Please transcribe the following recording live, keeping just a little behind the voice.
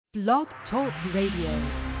Blog Talk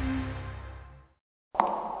Radio.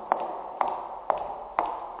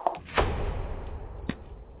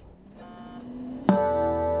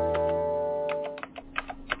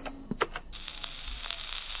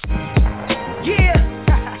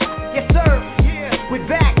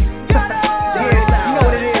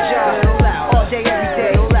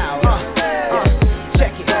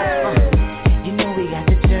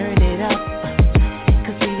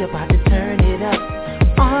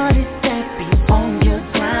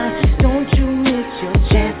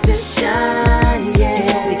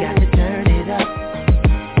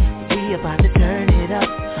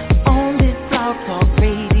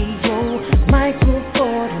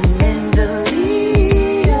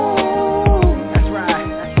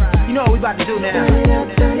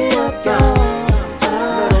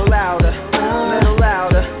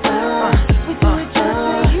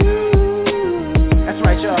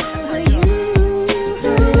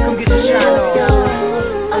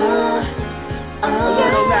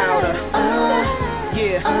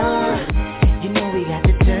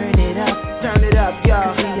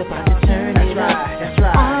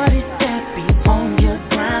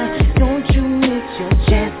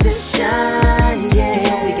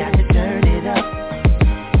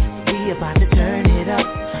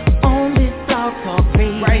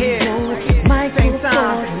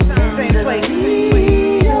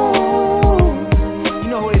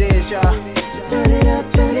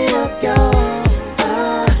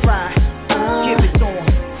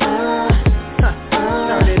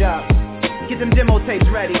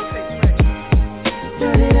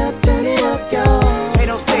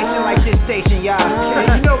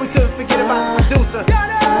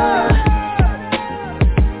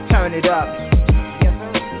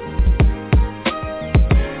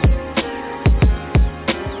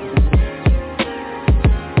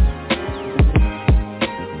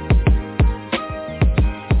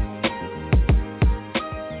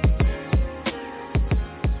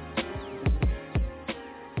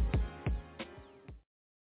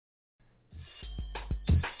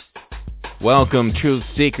 Welcome, Truth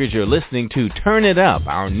Seekers. You're listening to Turn It Up,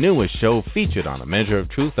 our newest show featured on A Measure of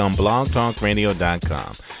Truth on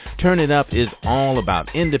blogtalkradio.com. Turn It Up is all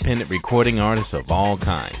about independent recording artists of all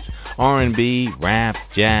kinds. R&B, rap,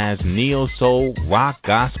 jazz, neo-soul, rock,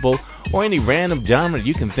 gospel, or any random genre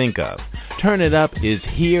you can think of. Turn It Up is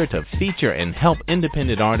here to feature and help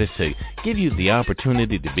independent artists to give you the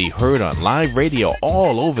opportunity to be heard on live radio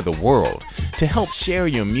all over the world, to help share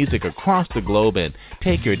your music across the globe and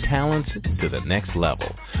take your talents to the next level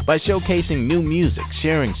by showcasing new music,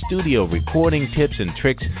 sharing studio recording tips and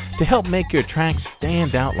tricks to help make your tracks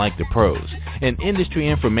stand out like the pros, and industry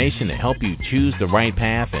information to help you choose the right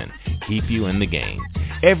path and keep you in the game.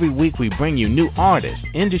 Every week we bring you new artists,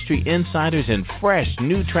 industry insiders, and fresh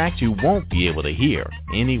new tracks you won't be able to hear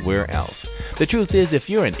anywhere else. The truth is, if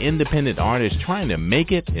you're an independent artist trying to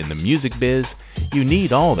make it in the music biz, you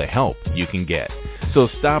need all the help you can get. So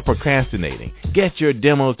stop procrastinating, get your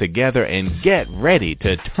demos together, and get ready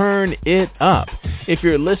to turn it up. If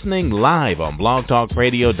you're listening live on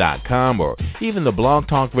blogtalkradio.com or even the Blog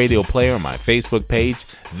Talk Radio player on my Facebook page,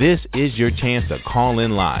 this is your chance to call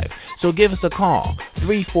in live. So give us a call,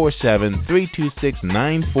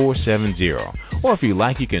 347-326-9470. Or if you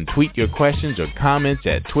like, you can tweet your questions or comments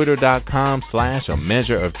at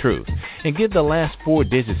twitter.com/ameasureoftruth. And give the last 4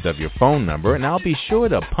 digits of your phone number, and I'll be sure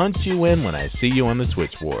to punch you in when I see you on the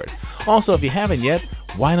switchboard. Also, if you haven't yet,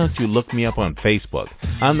 why don't you look me up on Facebook?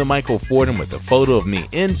 I'm the Michael Fordham with a photo of me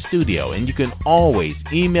in studio, and you can always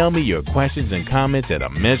email me your questions and comments at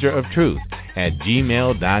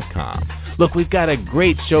ameasureoftruth@gmail.com. Look, we've got a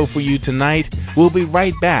great show for you tonight. We'll be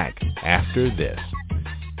right back after this.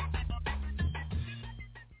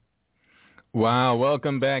 Wow,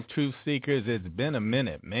 welcome back, Truth Seekers. It's been a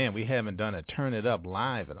minute. Man, we haven't done a Turn It Up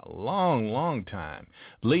live in a long, long time.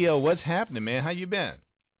 Leo, what's happening, man? How you been?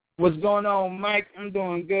 What's going on, Mike? I'm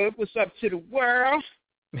doing good. What's up to the world?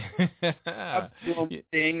 I'm doing my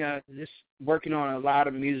thing. Just working on a lot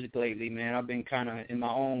of music lately, man. I've been kind of in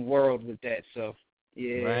my own world with that, so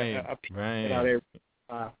yeah. Right. It out every,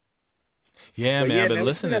 yeah, man. yeah, I've been man,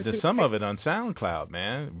 listening to some of it on SoundCloud,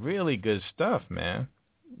 man. Really good stuff, man.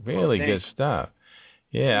 Really good stuff.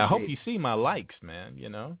 Yeah, I hope you see my likes, man, you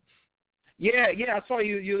know. Yeah, I saw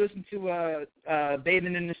you listened to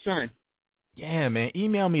Bathing in the Sun. Yeah, man.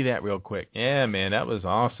 Email me that real quick. Yeah, man. That was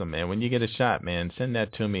awesome, man. When you get a shot, man, send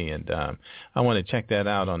that to me, and I want to check that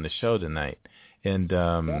out on the show tonight. And,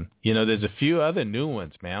 you know, there's a few other new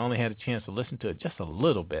ones, man. I only had a chance to listen to it just a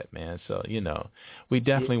little bit, man. So, you know, we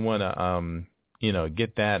definitely want to, you know,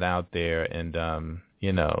 get that out there and,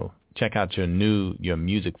 you know, check out your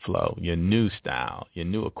music flow, your new style, your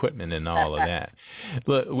new equipment, and all of that.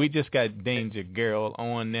 Look, we just got Daanja Grl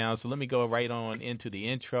on now, so let me go right on into the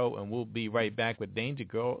intro, and we'll be right back with Daanja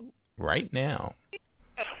Grl right now.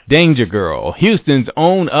 Daanja Grl, Houston's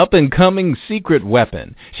own up-and-coming secret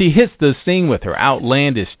weapon. She hits the scene with her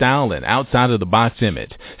outlandish style and outside-of-the-box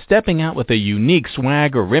image, stepping out with a unique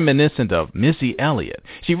swagger reminiscent of Missy Elliott.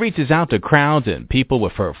 She reaches out to crowds and people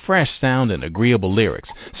with her fresh sound and agreeable lyrics,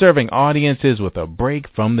 serving audiences with a break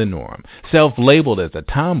from the norm. Self-labeled as a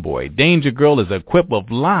tomboy, Daanja Grl is equipped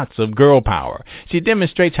with lots of girl power. She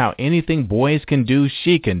demonstrates how anything boys can do,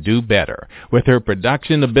 she can do better. With her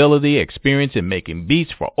production ability, experience in making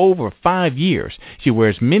beats for over 5 years, she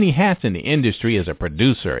wears many hats in the industry as a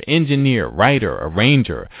producer, engineer, writer,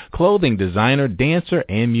 arranger, clothing designer, dancer,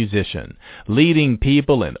 and musician. Leading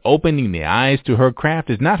people and opening the eyes to her craft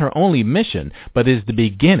is not her only mission, but is the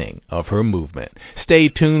beginning of her movement. Stay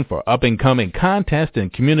tuned for up-and-coming contests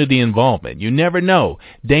and community involvement. You never know,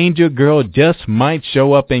 Daanja Grl just might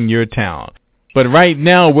show up in your town. But right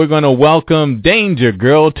now, we're going to welcome Daanja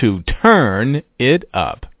Grl to Turn It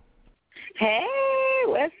Up. Hey,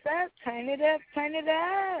 what's up? Turn it up, turn it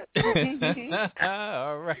up.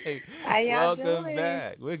 All right. How y'all Welcome doing?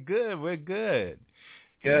 back. We're good. Good.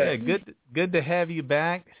 Yeah, good to have you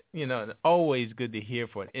back. You know, always good to hear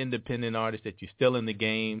for an independent artist that you're still in the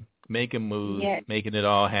game, making moves, Yes. making it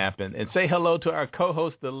all happen. And say hello to our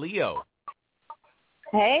co-host, the Leo.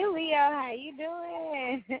 Hey, Leo, how you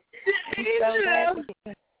doing? I'm so glad to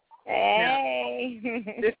be-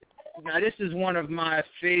 Hey. Now, this is one of my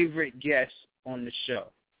favorite guests on the show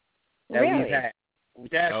that Really? we've had.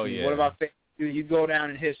 Definitely. Oh, yeah. One of our favorite. You go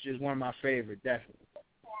down in history as one of my favorite, definitely.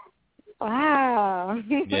 Wow.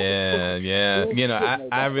 Yeah. You know,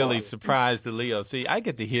 I really surprised the Leo. See, I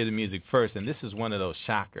get to hear the music first, and this is one of those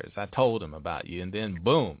shockers. I told him about you, and then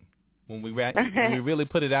boom. When we really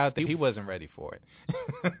put it out there, he wasn't ready for it.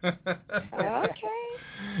 Okay.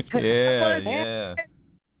 Yeah.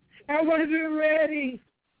 I wasn't ready.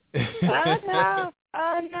 Oh,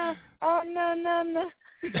 no.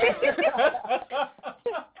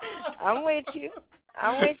 I'm with you,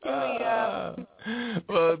 Leo.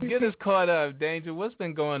 Well, get us caught up, Daanja. What's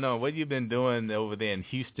been going on? What have you been doing over there in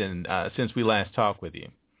Houston since we last talked with you?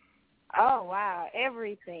 Oh, wow,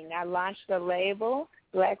 everything. I launched a label,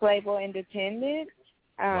 Black Label Independent.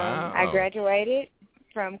 Wow. I graduated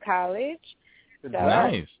from college. So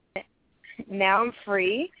Nice. now I'm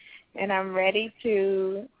free, and I'm ready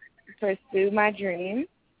to pursue my dream.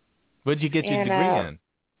 What did you get your degree in?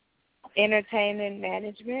 Entertainment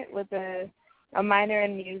management with a minor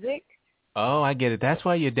in music. Oh, I get it. That's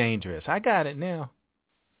why you're dangerous. I got it now.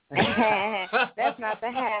 That's not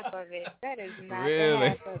the half of it. That is not Really? the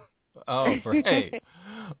half of it. Oh, great.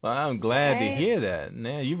 Well, I'm glad to Right. hear that.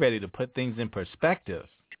 Now you're ready to put things in perspective.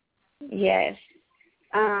 Yes.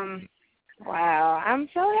 Wow. I'm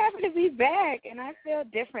so happy to be back, and I feel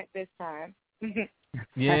different this time.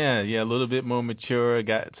 Yeah, a little bit more mature,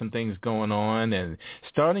 got some things going on, and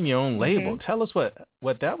starting your own label. Tell us what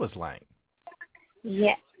that was like.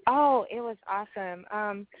 Yeah. Oh, it was awesome.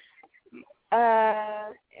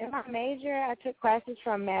 In my major, I took classes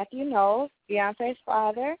from Matthew Knowles, Beyonce's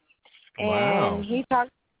father, and Wow. he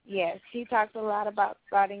talked a lot about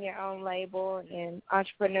starting your own label and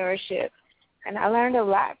entrepreneurship, and I learned a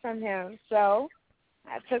lot from him. So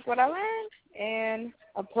I took what I learned and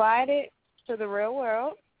applied it to the real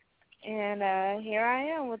world, and here I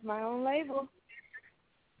am with my own label.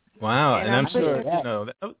 Wow, and I'm sure pushing you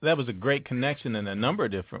know that was a great connection in a number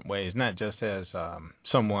of different ways, not just as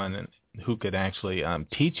someone who could actually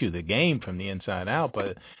teach you the game from the inside out,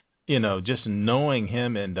 but you know, just knowing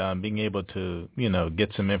him and being able to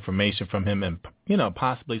get some information from him and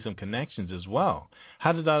possibly some connections as well.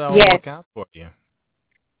 How did that all work out for you?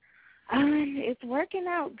 It's working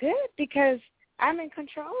out good because I'm in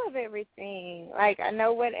control of everything. Like, I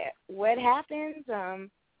know what happens.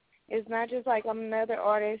 It's not just like I'm another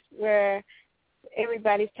artist where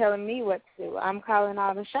everybody's telling me what to do. I'm calling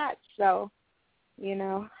all the shots. So,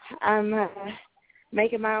 I'm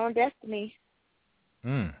making my own destiny.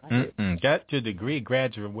 Got your degree,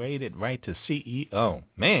 graduated right to CEO.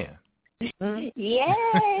 Man.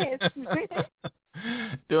 Yes.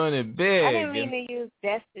 Doing it big. I didn't mean to use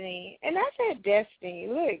destiny. And I said destiny.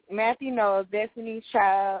 Look, Matthew knows Destiny's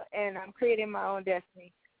Child, and I'm creating my own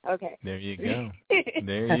destiny. Okay. There you go.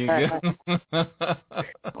 There you go.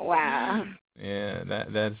 Wow. Yeah,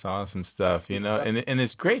 that's awesome stuff, and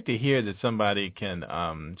it's great to hear that somebody can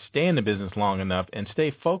stay in the business long enough and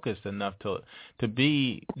stay focused enough to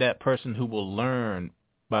be that person who will learn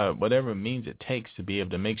by whatever means it takes to be able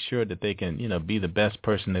to make sure that they can, be the best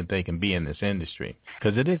person that they can be in this industry,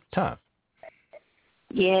 because it is tough.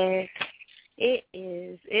 Yes, it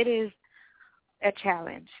is. It is a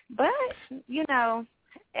challenge. But,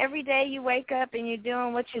 every day you wake up and you're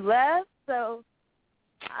doing what you love. So,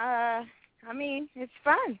 it's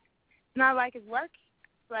fun. It's not like it's work.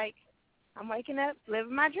 It's like I'm waking up,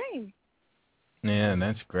 living my dream. Yeah,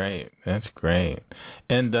 that's great. That's great.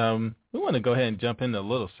 And we want to go ahead and jump into a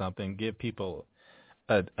little something, give people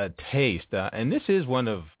a taste. And this is one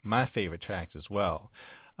of my favorite tracks as well,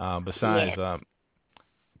 besides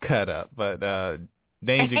Cut Up. But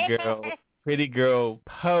Daanja Grl, Pretty Girl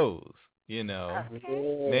Pose,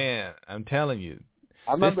 Man, I'm telling you.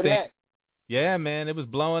 I remember that. Yeah, man, it was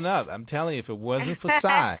blowing up. I'm telling you, if it wasn't for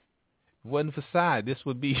Psy, this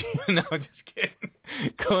would be, just kidding.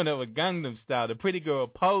 Going over Gangnam Style. The Pretty Girl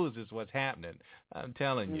Pose is what's happening. I'm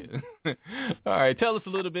telling you. All right, tell us a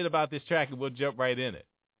little bit about this track, and we'll jump right in it.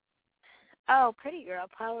 Oh, Pretty Girl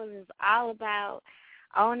Pose is all about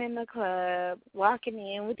owning the club, walking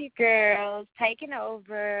in with your girls, taking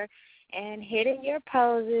over, and hitting your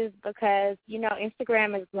poses because,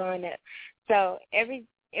 Instagram is blowing up. So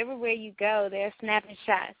everywhere you go, they're snapping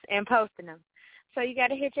shots and posting them. So you got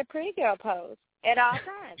to hit your pretty girl pose at all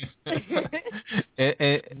times.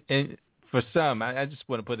 and for some, I just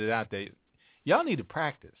want to put it out there, y'all need to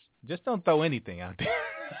practice. Just don't throw anything out there.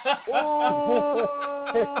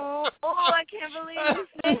 I can't believe you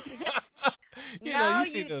said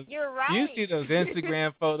you're right. You see those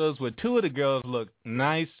Instagram photos where two of the girls look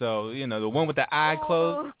nice. So, the one with the eye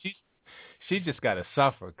closed, she just got to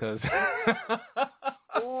suffer because...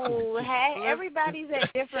 Hey, everybody's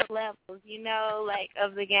at different levels, of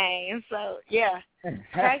the game. So, yeah.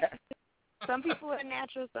 Some people are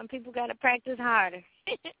natural. Some people got to practice harder.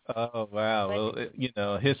 Oh, wow.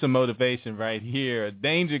 Well, here's some motivation right here.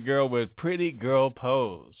 Daanja Grl with Pretty Girl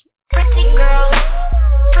Pose. Pretty girl.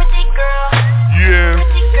 Yeah.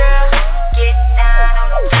 Pretty girl. Get down on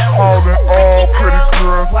the floor. Holding all pretty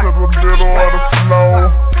girls to the middle of the floor.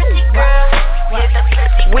 Pretty girl.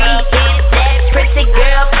 We hit that pretty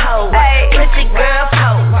girl pose. Pretty girl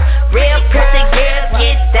pose. Real pretty girls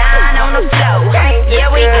get down on the floor. Yeah,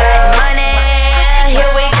 we got money.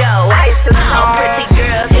 Here we go. All pretty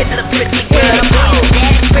girls hit the pretty girl pose.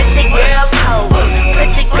 That pretty girl pose.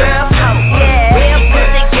 Pretty girl pose. Real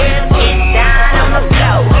pretty girls get down on the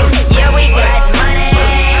floor. Yeah, we got money.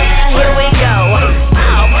 Here we go.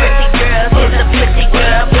 All pretty girls hit the pretty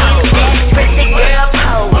girl pose. That pretty girl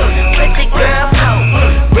pose. Pretty girl pose.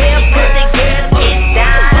 Real pretty girls get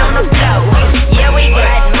down on the floor. Yeah, we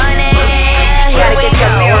got money. Here we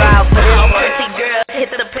go. All pretty girls hit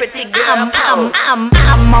the pretty girl pose.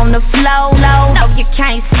 I'm on the flow, no, you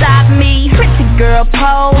can't stop me. Pretty girl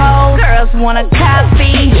pose, girls wanna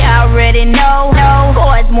copy. You already know,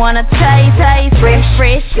 boys wanna taste,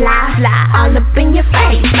 fresh, fly, all up in your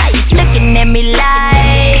face. Looking at me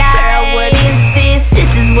like, girl, what is this?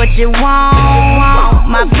 This is what you want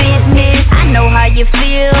my business. I know how you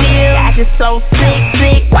feel. Got you so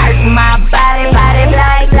sick, work my body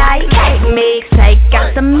like cake mix. Take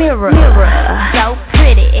out the mirror, so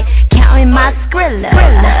pretty. Counting my Skrilla,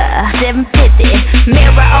 750.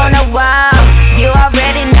 Mirror on the wall, you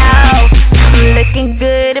already know. I'm looking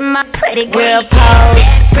good in my pretty girl pose.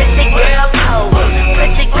 Pretty girl pose,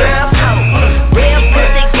 pretty girl pose. Real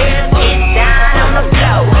pretty girls get down on the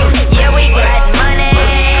floor. Yeah, we got money.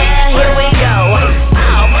 Here we go.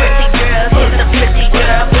 All pretty girls hit the pretty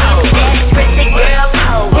girl pose. Pretty girl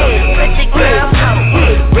pose, pretty girl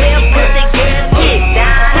pose. Real pretty girls get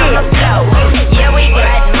down on the floor. Yeah, we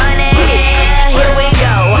got money. Here we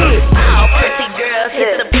go. All pretty girls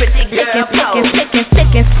hit the pretty girl pose.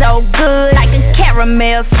 Sticking so good like a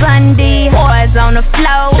caramel sundae. Boys on the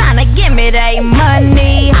floor tryna give me they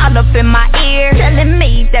money. All up in my ear telling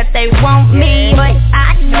me that they want me, but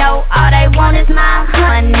I know all they want is my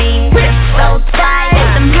honey. Grip so tight,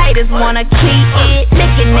 them haters wanna keep it.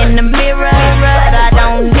 Looking in the mirror, but I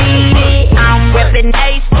don't need it. I'm reppin'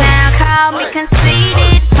 H-Town, call me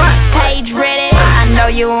conceited. Front page ready, I know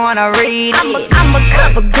you wanna read it. I'm a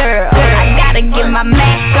cover girl, I gotta get my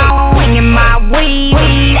mask on, winging my weed.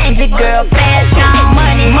 Danger girl, fashion,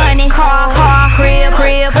 money, car, crib,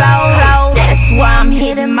 clothes. That's why I'm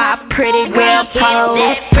hitting my pretty girl pose.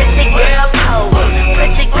 That pretty girl pose,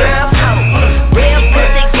 pretty girl pose. Real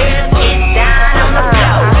pretty girls get down on the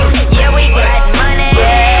floor. Yeah, we got money.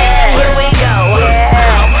 Here we go.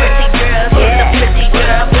 All pretty girls hit the pretty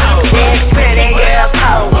girl pose. Pretty girl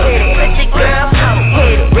pose, pretty girl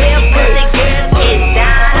pose. Real pretty girls get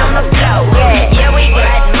down on the floor. Yeah, we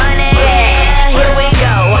got money. Here we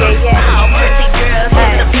go. All pretty girls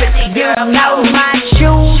hit the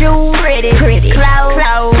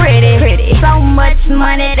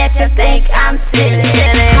bitches think I'm silly.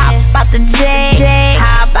 How about the J?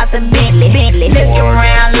 How about the Bentley? Look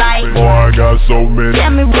around like, boy, I got so many.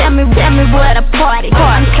 Tell me where the party.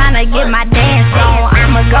 I'm tryna get my dance on.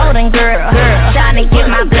 I'm a golden girl. Tryna get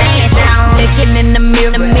my glance on. Looking in the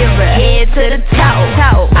mirror, head to the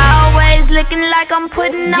toe. Always looking like I'm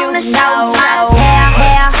putting on the show. My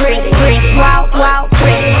hair pretty, walk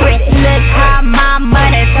pretty. Look how my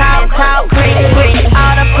money talk pretty.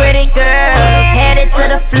 All the pretty girls headed to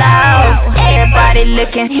the floor. Everybody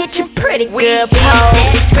looking, hit your pretty girl pose.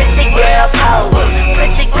 Pretty girl pose.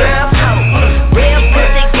 Pretty girl pose. Real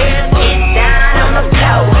pretty girls get down on the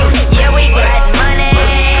floor. Yeah, we got money.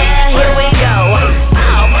 Here we go.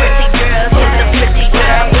 All pretty girls hit the pretty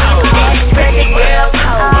girl pose. Pretty girl pose.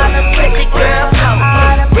 All the pretty girl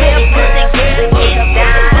pose. Real pretty girls get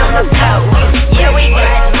down on the floor. Yeah, we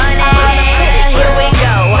got money. Here we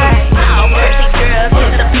go. All pretty girls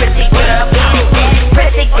hit the pretty girl pose.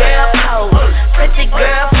 Pretty girl pose. Pretty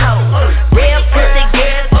girl pose. Real pretty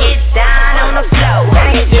girls get down on the floor.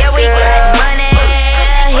 Yeah, we got money.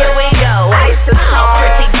 Here we go. All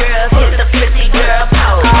pretty girls hit the pretty girl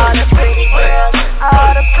pose. All the pretty girls,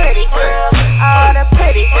 all the pretty girls, all the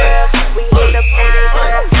pretty girls. We hit the pretty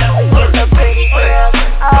girls, we hit the pretty girls, all the pretty girls,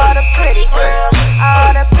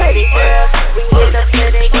 all the pretty girls. We hit the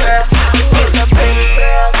pretty girls, we hit the pretty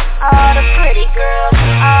girls, all the pretty girls,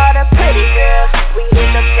 all the pretty girls. We hit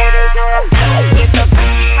the pretty girls, we hit the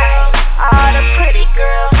pretty girls, all the pretty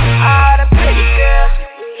girls, all the pretty girls.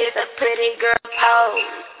 We hit the pretty girl pose.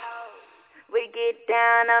 We get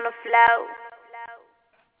down on the floor.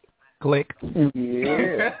 Click.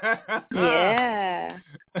 Yeah. Yeah.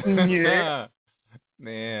 Yeah.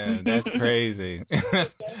 Man, that's crazy. I can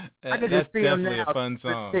That's just see them definitely now. a fun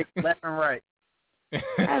song. Left and right.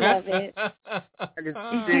 I love it. I can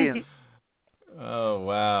see them. Oh,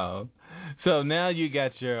 wow. So now you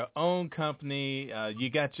got your own company. You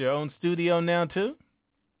got your own studio now, too?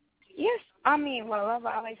 Yes, I mean, well, I've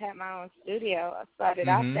always had my own studio. I started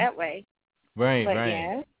off that way. Right, But right.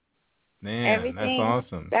 yes, Man, everything, that's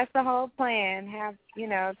awesome. that's the whole plan. Have,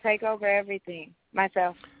 take over everything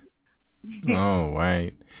myself. Oh,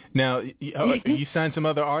 right. Now, you signed some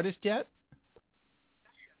other artists yet?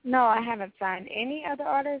 No, I haven't signed any other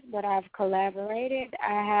artists, but I've collaborated.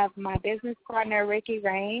 I have my business partner, Ricky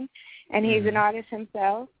Rain, and he's an artist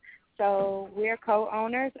himself. So we're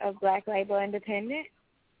co-owners of Black Label Independent.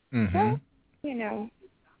 So,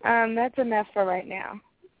 that's enough for right now.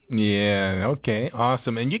 Yeah, okay,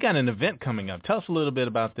 awesome. And you got an event coming up. Tell us a little bit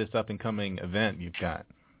about this up-and-coming event you've got.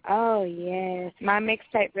 Oh, yes. My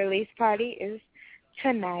mixtape release party is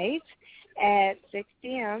tonight at 6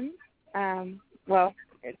 p.m. Well,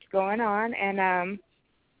 it's going on, and I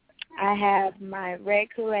have my Red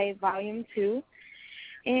Kool-Aid Volume 2,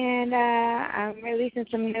 and I'm releasing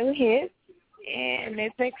some new hits, and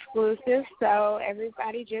it's exclusive, so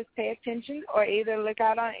everybody just pay attention or either look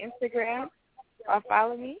out on Instagram or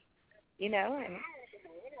follow me, and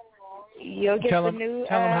you'll get the new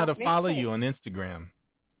Tell them how to follow mixtape. you on Instagram.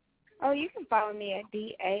 Oh, you can follow me at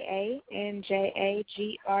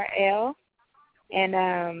DAANJAGRL, and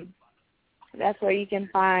that's where you can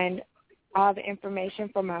find all the information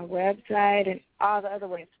from my website and all the other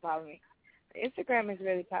ways to follow me. Instagram is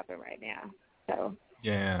really popping right now, so.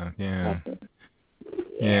 Yeah.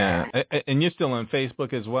 Yeah. And you're still on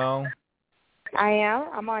Facebook as well? I am.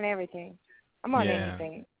 I'm on everything. I'm on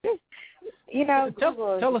anything. Just,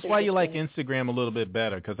 Tell us why you like Instagram a little bit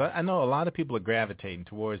better, because I know a lot of people are gravitating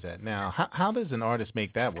towards that now. How does an artist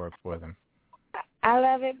make that work for them? I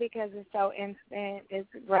love it because it's so instant. It's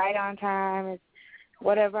right on time. It's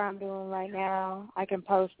whatever I'm doing right now, I can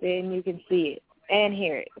post it and you can see it and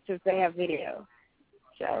hear it since they have video.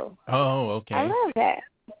 So. Oh, okay. I love that.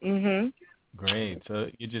 Mhm. Great.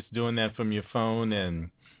 So you're just doing that from your phone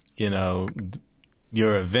and,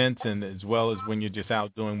 your events and as well as when you're just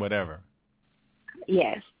out doing whatever.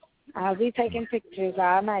 Yes. I'll be taking pictures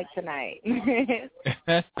all night tonight.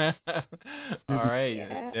 All right.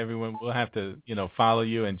 Yeah. Everyone will have to, follow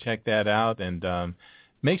you and check that out. And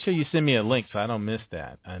make sure you send me a link so I don't miss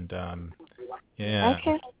that. And, yeah.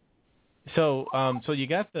 Okay. So you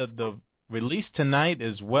got the release tonight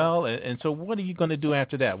as well. And so what are you going to do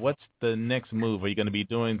after that? What's the next move? Are you going to be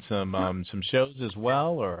doing some shows as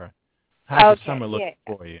well, or how's the summer look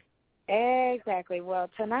for you? Exactly. Well,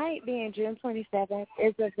 tonight being June 27th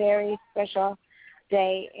is a very special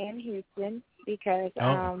day in Houston because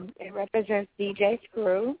it represents DJ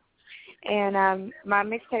Screw. And my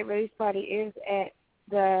mixtape release party is at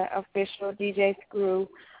the official DJ Screw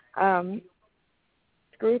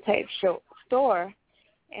Screw Tape store.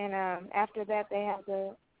 And after that, they have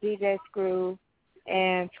the DJ Screw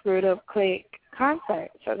and Screwed Up Click concert.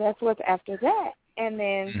 So that's what's after that. And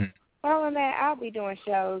then following that, I'll be doing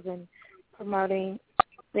shows and promoting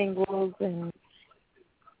singles and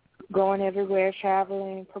going everywhere,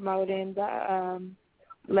 traveling, promoting the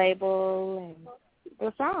label and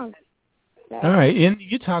the songs. So. All right, and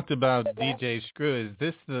you talked about DJ Screw. Is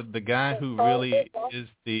this the guy who really is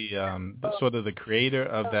the sort of the creator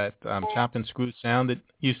of that chop and screw sound that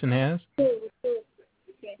Houston has?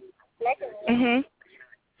 Mhm.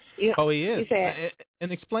 Oh, he is.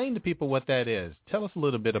 And explain to people what that is. Tell us a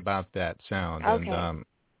little bit about that sound. Okay. And,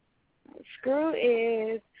 Screw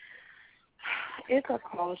it's a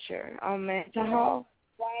culture. It's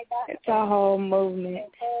a whole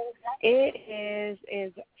movement. It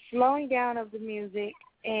is slowing down of the music,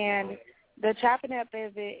 and the chopping up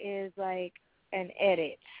of it is like an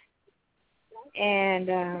edit. And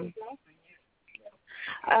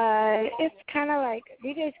it's kind of like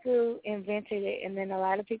DJ Screw invented it, and then a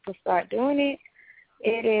lot of people start doing it.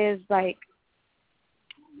 It is like,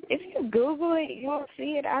 if you Google it, you'll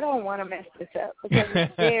see it. I don't want to mess this up because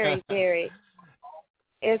it's very,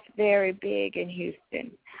 it's very big in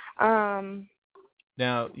Houston.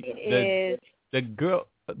 Now,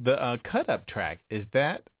 the cut up track, is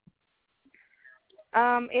that?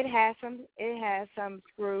 It has some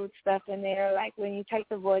screwed stuff in there, like when you take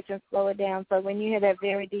the voice and slow it down. So when you hear that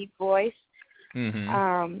very deep voice,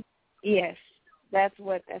 yes, that's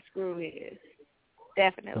what that screw is.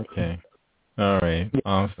 Definitely. Okay. All right.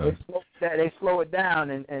 Awesome. They slow it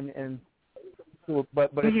down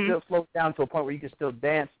but it still slows down to a point where you can still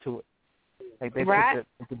dance to it. Like they put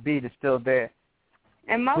the beat is still there.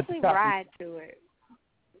 And mostly ride to it.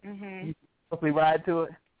 Mostly ride to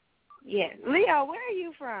it? Yes. Leo, where are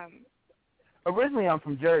you from? Originally, I'm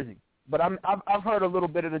from Jersey, but I've heard a little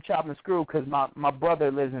bit of the chop and screw because my brother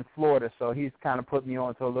lives in Florida, so he's kind of put me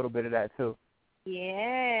on to a little bit of that too. Yeah,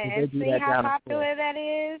 and see how popular that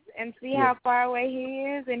is, and see how far away he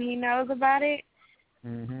is, and he knows about it.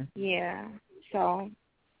 Yeah, so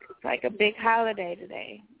it's like a big holiday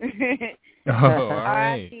today. All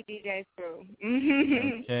right. R.I.P. DJ Screw.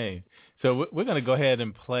 Okay, so we're going to go ahead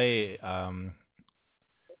and play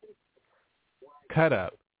Cut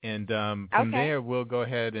Up, and from there we'll go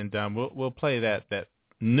ahead and we'll play that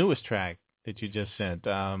newest track that you just sent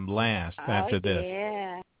last after this.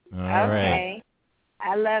 Yeah. All right.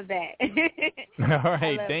 I love that. All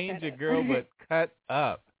right, Daanja Grl with Cut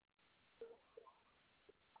Up.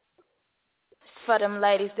 For them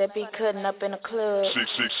ladies that be cutting up in the club. She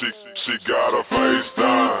got her face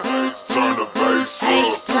down, turn the bass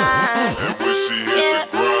up, and when she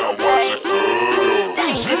hit the ground, watch it cut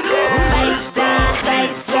up. She got her face down,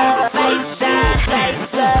 face up, face down,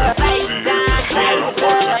 face up, face down, face up,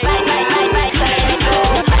 face down.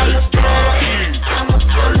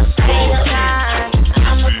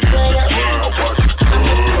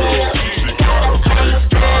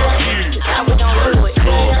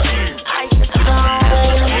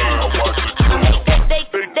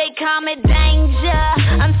 Call me Danger,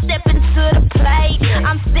 I'm stepping to the plate.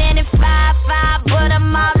 I'm standing 5'5", but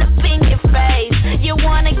I'm all up in your face. You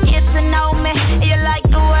wanna get to know me, you like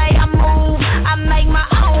the way I move. I make my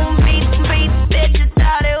own beats that you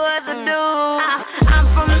thought it was a dude.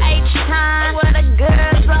 I'm from H-Town, where the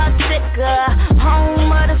girls are thicker.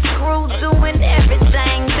 Home of the screw, doing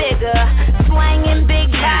everything bigger. Swinging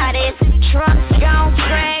big bodies, trucks gon'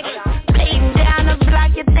 crack. Beating down the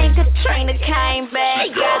block, you think a trainer came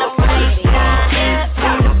back. Got a face down,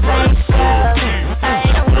 turn the face up.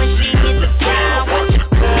 Hey, when she hit the ground,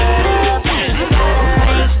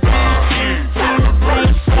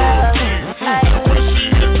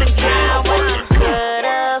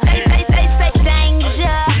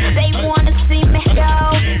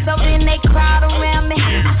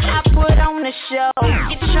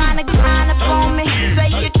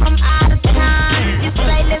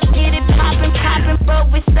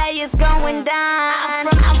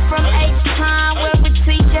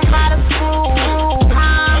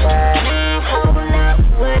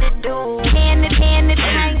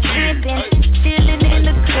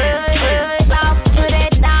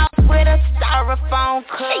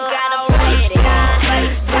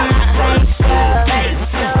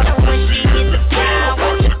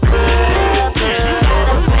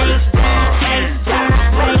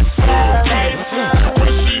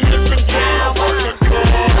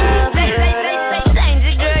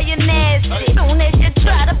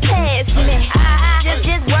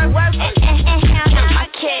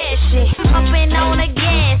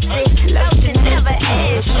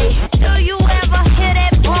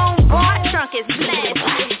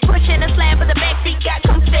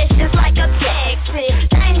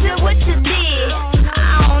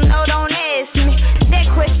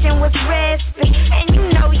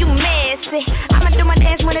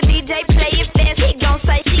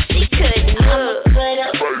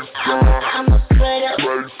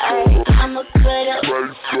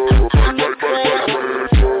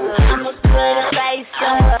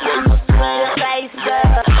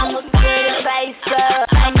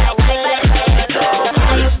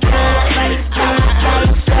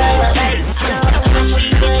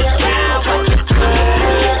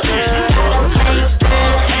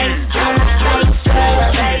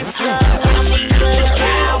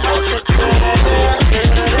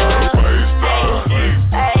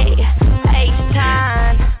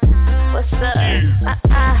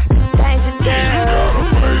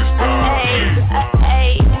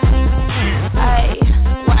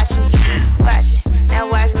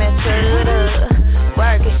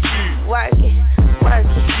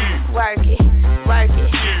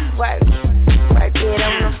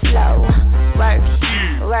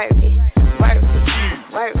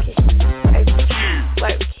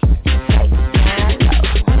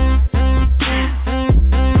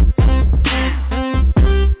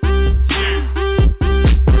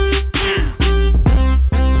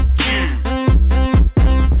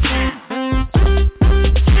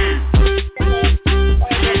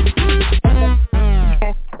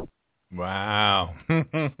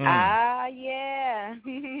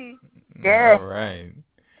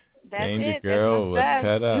 Daanja Grl was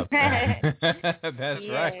cut up. That's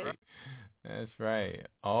Yes. right. That's right.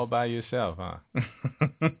 All by yourself, huh?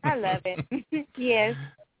 I love it. Yes.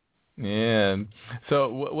 Yeah. So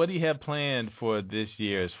what do you have planned for this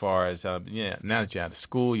year as far as, now that you're out of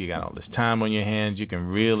school, you got all this time on your hands, you can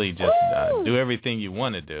really just do everything you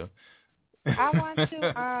want to do. I want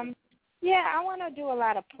to, I want to do a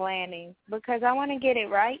lot of planning because I want to get it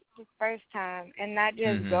right the first time and not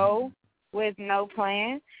just go with no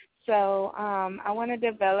plan. So I want to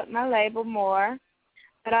develop my label more,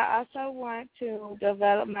 but I also want to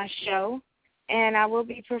develop my show. And I will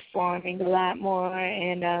be performing a lot more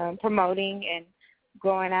and promoting and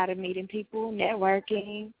going out and meeting people,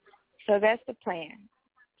 networking. So that's the plan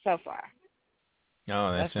so far.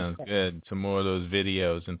 Oh, that sounds good. Some more of those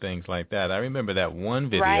videos and things like that. I remember that one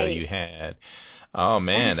video you had. Oh,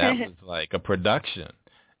 man, that was like a production.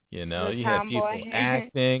 You know, you had people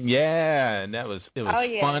acting. Yeah, and it was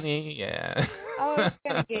funny. Yeah. Oh, it's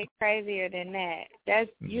going to get crazier than that.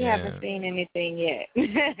 You haven't seen anything yet.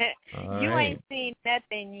 You ain't seen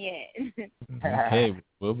nothing yet. Hey,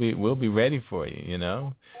 we'll be ready for you, you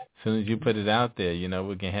know. As soon as you put it out there, you know,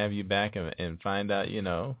 we can have you back and find out, you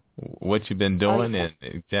know, what you've been doing and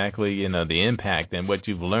exactly, you know, the impact and what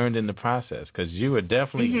you've learned in the process, because you are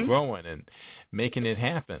definitely growing and making it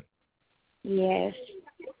happen. Yes.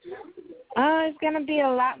 It's going to be a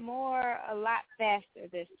lot faster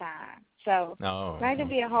this time. So it's not going to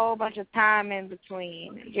be a whole bunch of time in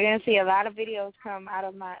between. You're going to see a lot of videos come out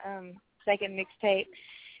of my second mixtape.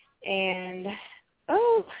 And,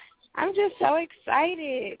 I'm just so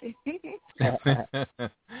excited.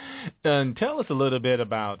 And tell us a little bit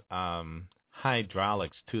about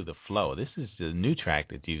Hydraulics to the Flow. This is the new track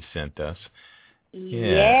that you sent us.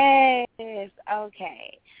 Yeah. Yes.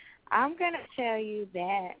 Okay. I'm going to tell you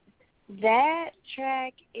that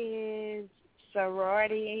track is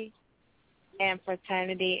sorority and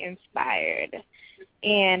fraternity inspired.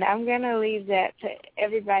 And I'm going to leave that to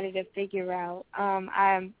everybody to figure out.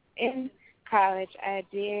 I'm in college. I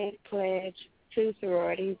did pledge 2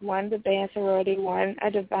 sororities, one the band sorority, one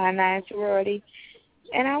a Divine Nine sorority.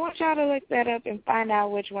 And I want y'all to look that up and find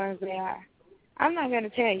out which ones they are. I'm not going to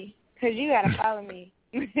tell you because you got to follow me.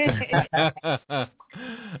 You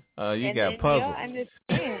and got puzzled. You'll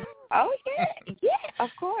understand. Oh, yeah, of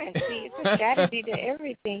course. See, it's a strategy to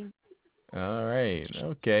everything. All right,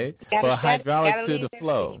 okay. Well, Hydraulics to the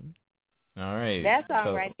Flow. All right. That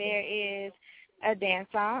song right there is a dance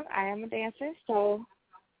song. I am a dancer, so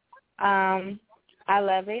I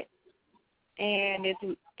love it. And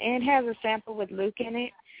it has a sample with Luke in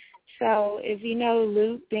it. So if you know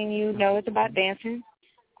Luke, then you know it's about dancing.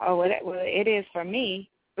 Oh, well, it is for me.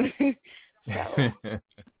 So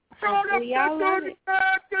y'all love it.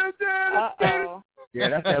 Uh-oh. Yeah,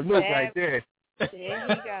 that's that Luke right there. There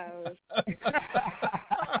he goes.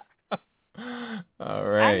 All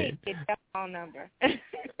right. I need to get your phone number.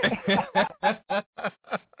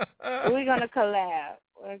 We're going to collab.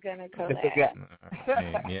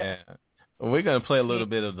 Right, yeah. Well, we're going to play a little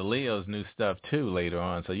bit of the Leo's new stuff, too, later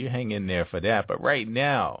on, so you hang in there for that. But right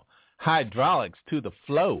now, Hydraulics to the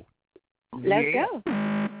Flow. Let's go.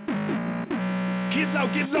 Get low,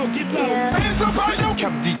 get low, get low. Hands up on your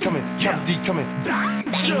Cap D coming, Cap D coming.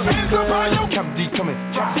 Hands up on your Cap D coming,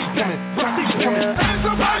 Cap D coming, Cap D coming. Hands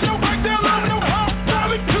up on your back down on your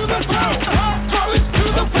Hydraulics to the flow, Hydraulics to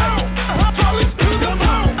the flow, Hydraulics to the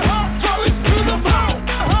flow, Hydraulics to the flow,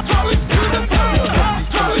 Hydraulics to the flow,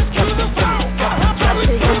 Hydraulics to the flow,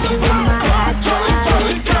 Hydraulics to the flow,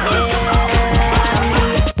 Hydraulics to the flow.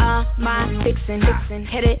 My fixin',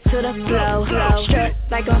 headed to the flow, strut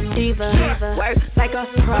like a diva, work like a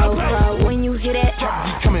pro. When you hear that,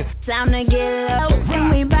 time to get low, then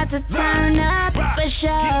we bout to turn up for sure.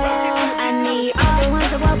 I need all the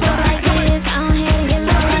ones that walk up like this, on here to get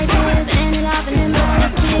low like this, and it off and then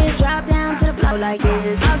like this, drop down to the flow like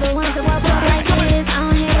this. All the ones that walk up like this,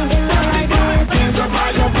 on here to get low like this, hands up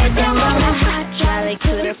like your back down low. Hydraulics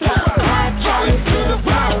to the flow, hydraulics to the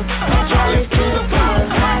flow, hydraulics to the flow,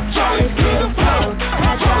 hydraulics to the flow,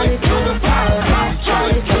 hydraulics to the flow,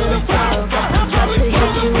 hydraulics to the flow. About to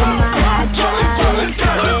hit you with my hydraulics.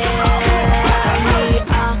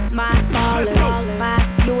 My ballers, buy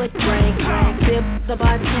you a drink, tip the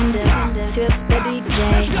bartender, tip the DJ.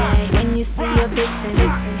 When you see a vixen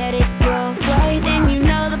headed your way, then you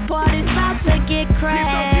know the party's about to get crazy.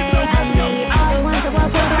 I need all the ones that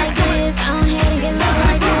walk up like this, on here to get low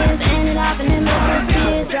like this, and it off and then look like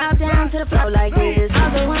this, drop down to the floor like this.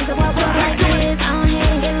 All the ones that walk up like this, on here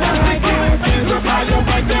to get low like this, hands up like your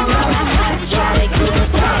back down low. Hydraulics to the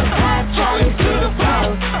flow, hydraulics to the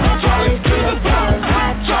flow, hydraulics to the flow,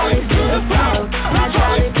 hydraulics to the flow,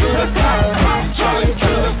 hydraulics to the flow,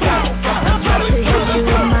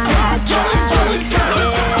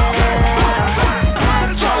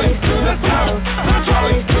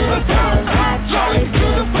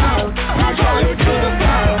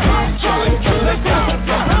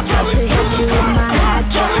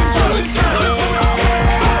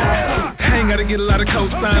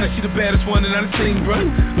 she the baddest one that I've seen,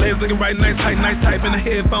 bruh. Legs looking right nice type, and the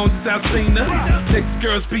headphones is out seen her. Texas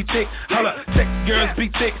girls be thick, holla. Texas girls be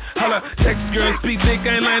thick, holla. Texas girls be thick,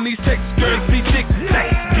 I ain't lying, these Texas girls be thick.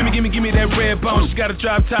 Give me that red bone. She got a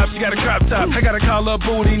drop top, she got a crop top. I gotta call her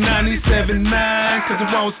booty 97.9, cause it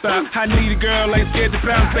won't stop. I need a girl, ain't scared to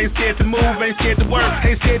bounce, ain't scared to move, ain't scared to work,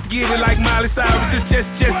 ain't scared to get it like Miley Cyrus, just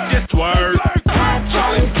twerk. Hot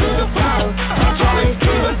Charlie to the floor, hot Charlie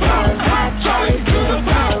to the floor, hot Charlie to the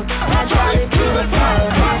floor, hot Charlie to the floor,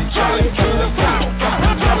 hot Charlie to the floor, hot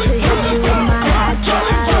Charlie to the floor, hot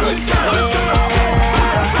Charlie to the floor,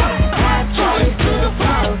 hot Charlie to the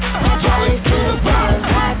floor, hot Charlie to the floor,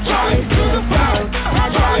 hot Charlie to the floor, hot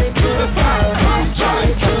Charlie to the floor, hot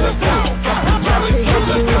Charlie to the floor, hot Charlie to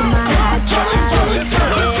the floor, hot Charlie to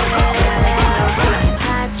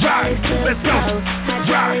the floor. Let's go.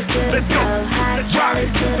 Let's go.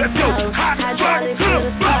 Let's go. Hot Charlie to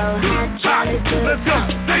the floor. Let's go.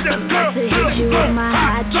 Take that girl to the floor.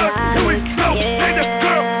 Hot Charlie. Here we go. Take that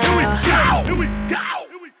girl. Here we go. Here we go.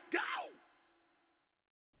 Here we go.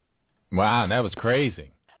 Wow, that was crazy.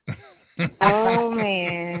 Oh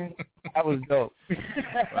man, that was dope.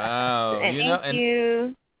 Wow, Thank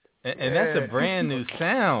you. And that's a brand new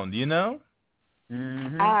sound, you know.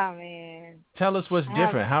 Mm-hmm. Oh man. Tell us what's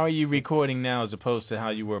different. How are you recording now as opposed to how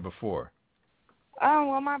you were before?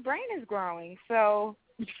 Well, my brain is growing, so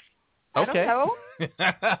okay.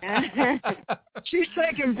 I don't know. She's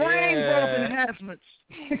taking brain growth enhancements.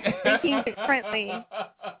 Thinking differently.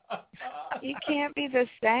 You can't be the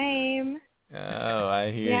same. Oh,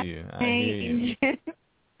 I hear you. I hear you.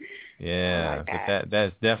 Yeah, but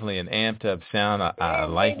that's definitely an amped up sound. I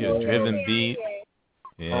like your driven beat.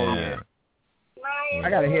 Yeah. Oh, yeah. I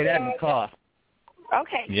gotta hear that in the car.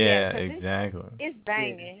 Okay. Yeah, exactly. It's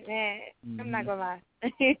banging, man. I'm not gonna lie.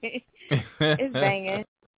 It's banging.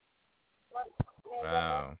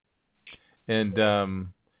 Wow. And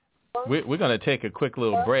we're gonna take a quick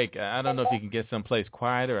little break. I don't know if you can get someplace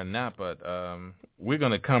quieter or not, but we're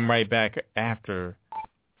gonna come right back after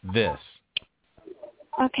this.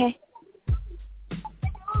 Okay.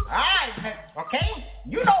 All right, okay?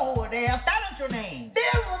 You know who it is. Tell us your name.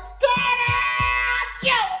 This is Daanja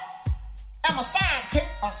Grl. I'm a sidekick,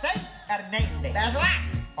 okay? At a name day. That's right,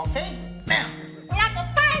 okay? Now, like a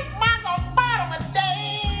tight man's on bottom of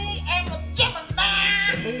day and the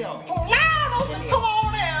Gemini. So loud to come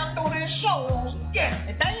on in through this show. Yeah,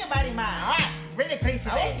 and tell you about him, all right? Really please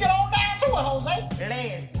let's get on down to it, Jose.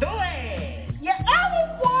 Let's do it. You ever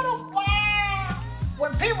wonder why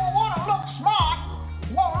when people want to look smart,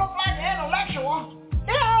 want to look like an intellectual,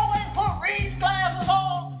 they always put Reed's glasses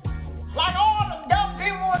on? Like all the dumb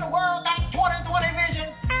people in the world got 20/20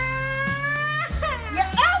 vision. You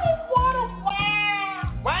ever wonder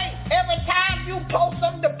why? Right? Every time you post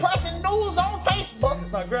some depressing news on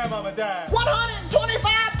Facebook, my grandmama died. 125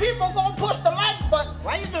 people gonna push the like button.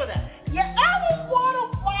 Why you do that? You ever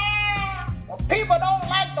wonder why? Well, people don't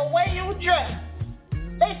like the way you dress.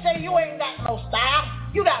 They say you ain't got no style.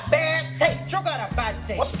 You got bad taste. You got a bad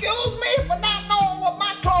taste. Well, excuse me for not knowing what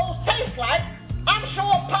my clothes taste like. I'm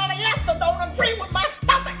sure polyester don't agree with my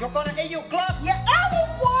stomach. You're gonna get your club. You ever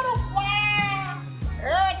wonder why?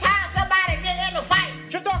 Every time somebody get in a fight,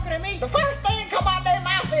 you're talking to me. The first thing come out their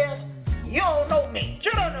mouth is, you don't know me.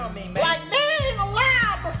 You don't know me, man. Like they ain't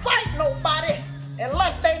allowed to fight nobody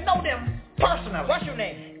unless they know them personally. What's your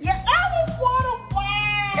name? You ever wonder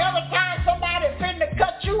why? Every time somebody finna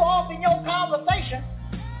cut you off in your conversation,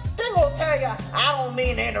 they gonna tell you, I don't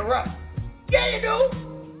mean to interrupt. Yeah, you do.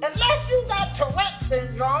 Unless you got Tourette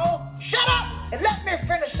syndrome, shut up and let me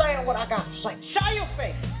finish saying what I got to say. Show your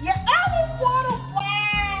face. You ever wonder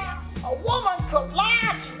why a woman could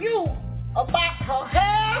lie to you about her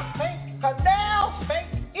hair fake, her nails fake,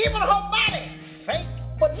 even her body fake,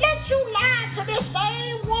 but let you lie to this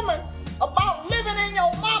same woman about living in your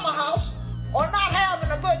mama house or not having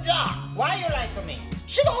a good job? Why you lie to me?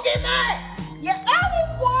 She gonna get mad. You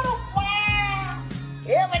ever wonder why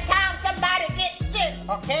every time somebody gets sick,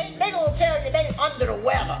 okay, they gonna tell you they under the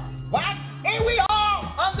weather, right? Ain't we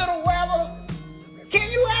all under the weather?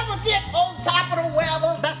 Can you ever get on top of the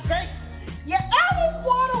weather? That's great. You ever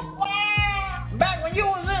wonder why back when you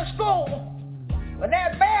was in school, when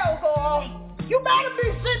that bell go off, you better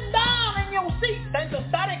be sitting down in your seat than to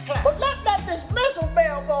study class. But let that dismissal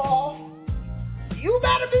bell go off, you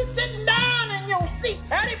better be sitting down in your seat.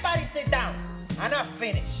 Everybody sit down. And I'm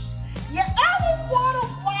finished. You ever wonder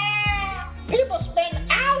why people spend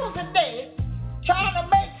hours a day trying to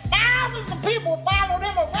make thousands of people follow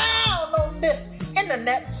them around on this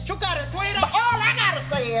internet? You gotta tweet them. But all I gotta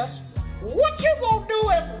say is, what you gonna do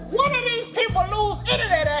if one of these people lose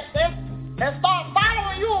internet access and start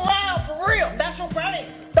following you around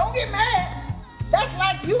brain. Don't get mad. That's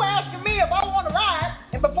like you asking me if I want to ride,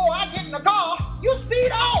 and before I get in the car, you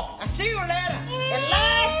speed off. I see you later. And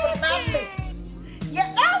last but not least, you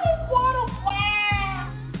ever wonder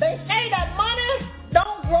why they say that money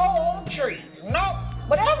don't grow on trees? No.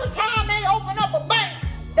 But every time they open up a bank,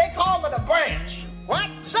 they call it a branch.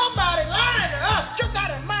 What? Somebody lying to us, took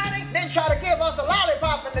out his money, then try to give us a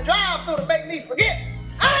lollipop in the drive-thru to make me forget.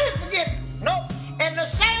 I ain't forgetting. Nope. And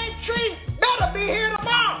the same tree better be here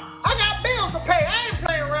tomorrow. I got bills to pay. I ain't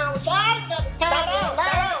playing around with y'all. I got to tie down.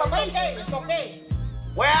 It's okay.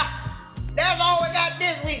 Well, that's all we got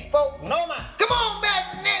this week, folks. No, man. Come on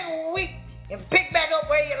back next week and pick back up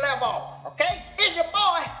where you left off. Okay? It's your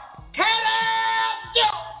boy, Teddy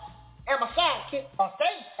Joe, and my sidekick,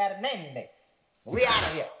 Faith, had a name today. We out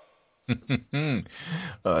of here.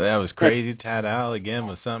 Oh, that was crazy. Tad Al again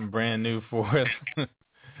with something brand new for us.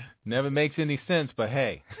 Never makes any sense, but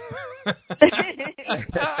hey.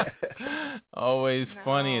 Always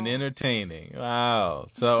funny and entertaining. Wow.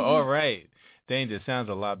 So, all right. Danger sounds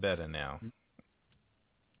a lot better now.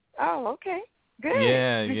 Oh, okay. Good.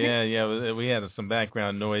 Yeah. We had some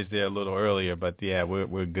background noise there a little earlier, but yeah,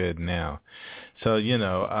 we're good now. So,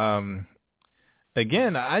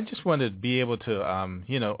 again, I just wanted to be able to,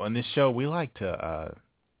 on this show, we like to,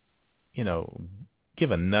 give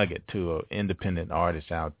a nugget to an independent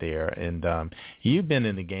artist out there. And you've been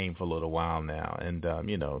in the game for a little while now. And,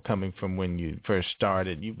 coming from when you first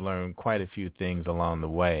started, you've learned quite a few things along the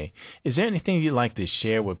way. Is there anything you'd like to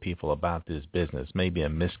share with people about this business? Maybe a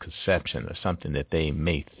misconception or something that they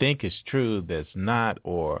may think is true that's not,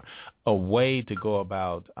 or a way to go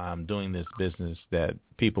about doing this business that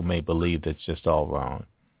people may believe that's just all wrong?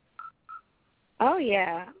 Oh,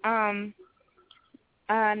 yeah.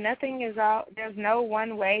 There's no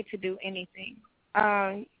one way to do anything.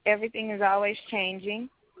 Everything is always changing.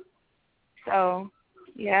 So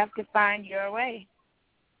you have to find your way.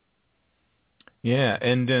 Yeah,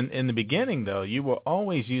 and then in the beginning, though, you were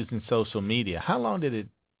always using social media. How long did it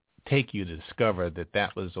take you to discover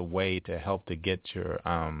that was a way to help to get your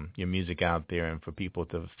music out there and for people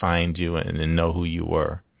to find you and know who you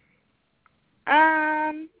were?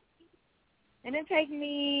 It didn't take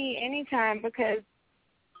me any time because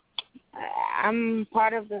I'm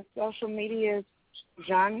part of the social media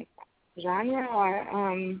genre or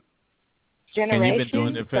generation. And you've been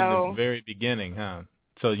doing it from the very beginning, huh?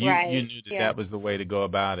 So you knew that was the way to go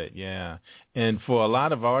about it, yeah. And for a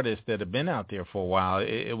lot of artists that have been out there for a while,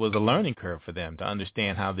 it was a learning curve for them to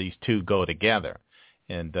understand how these two go together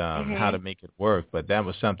and how to make it work. But that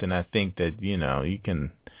was something I think that, you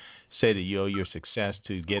can say that you owe your success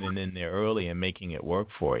to getting in there early and making it work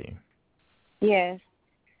for you. Yes.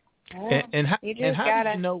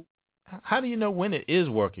 How do you know when it is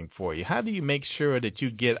working for you? How do you make sure that you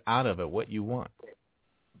get out of it what you want?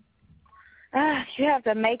 You have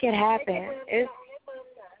to make it happen.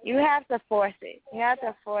 You have to force it. You have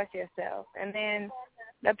to force yourself. And then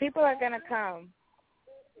the people are going to come.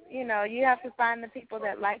 You have to find the people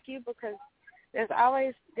that like you because there's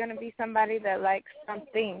always going to be somebody that likes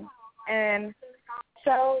something. And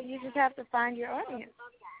so you just have to find your audience.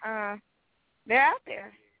 They're out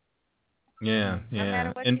there. Yeah.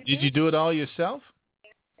 And did you do it all yourself?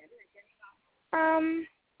 Well,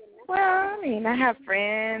 I have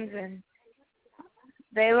friends and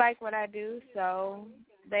they like what I do, so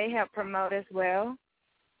they help promote as well.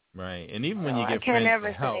 Right. And even when you get friends to help,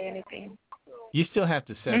 I can't never say anything. You still have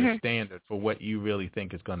to set a standard for what you really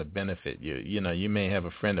think is going to benefit you. You may have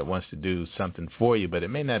a friend that wants to do something for you, but it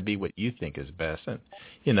may not be what you think is best. And,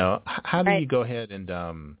 how do you go ahead and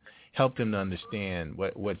help them to understand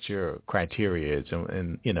what your criteria is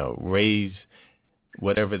and raise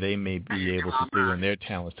whatever they may be able to do in their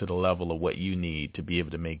talents to the level of what you need to be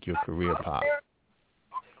able to make your career pop?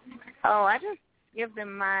 Oh, I just give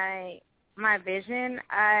them my vision.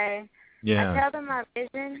 I tell them my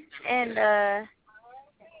vision and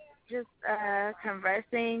just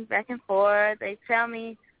conversing back and forth. They tell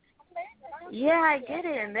me, yeah, I get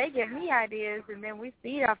it, and they give me ideas, and then we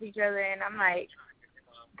feed off each other, and I'm like,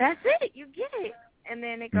 that's it, you get it. And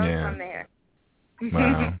then it goes from there.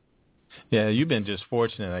 Wow. Yeah, you've been just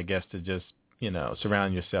fortunate, I guess, to just,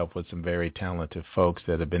 surround yourself with some very talented folks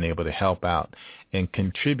that have been able to help out and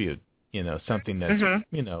contribute, something that's,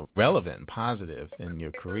 relevant and positive in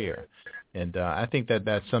your career. And I think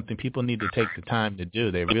that's something people need to take the time to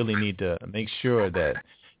do. They really need to make sure that,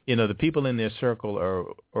 the people in their circle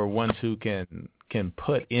are ones who can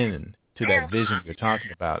put in to that vision you're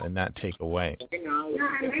talking about and not take away.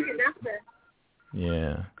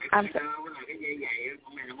 Yeah.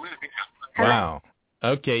 Wow.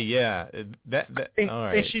 Okay, yeah. That all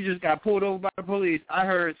right. And she just got pulled over by the police. I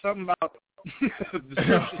heard something about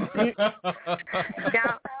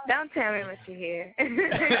Don't tell me what you hear.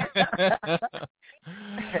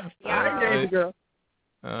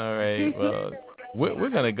 All right. Well, we're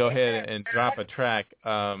going to go ahead and drop a track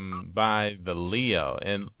by the Leo.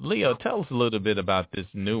 And Leo, tell us a little bit about this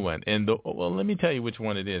new one. And let me tell you which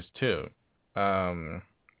one it is too.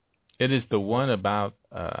 It is the one about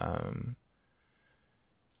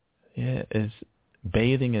it's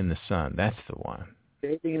bathing in the sun. That's the one.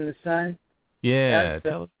 Bathing in the sun. Yeah,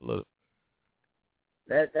 tell us a little.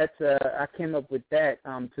 That's I came up with that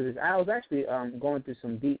to this. I was actually going through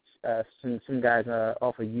some beats, some guys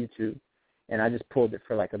off of YouTube, and I just pulled it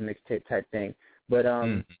for like a mixtape type thing. But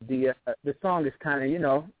the song is kind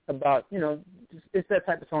of about it's that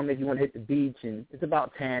type of song that you want to hit the beach, and it's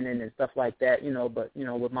about tanning and stuff like that, but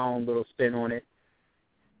with my own little spin on it,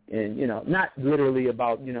 and not literally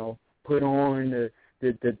about put on the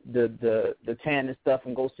tan and stuff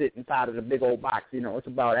and go sit inside of the big old box. It's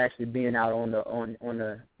about actually being out on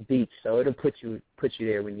the beach. So it'll put you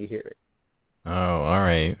there when you hear it. Oh, all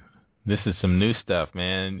right. This is some new stuff,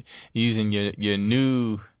 man. Using your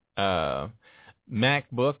new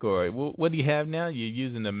MacBook, or what do you have now? You're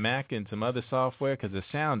using the Mac and some other software, because the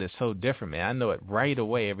sound is so different, man. I know it right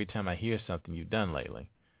away every time I hear something you've done lately.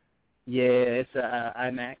 Yeah, it's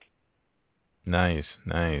iMac. Nice.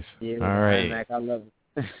 Yeah, all right. iMac, I love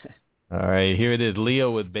it. All right, here it is,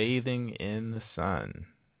 Leo with Bathing in the Sun.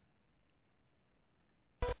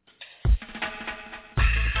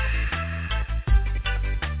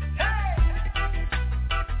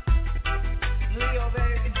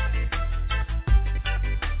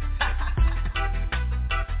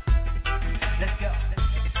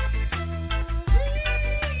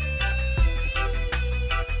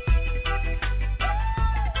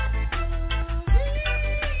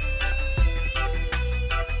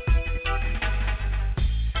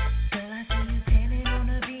 Girl, I see you tanning on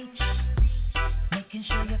the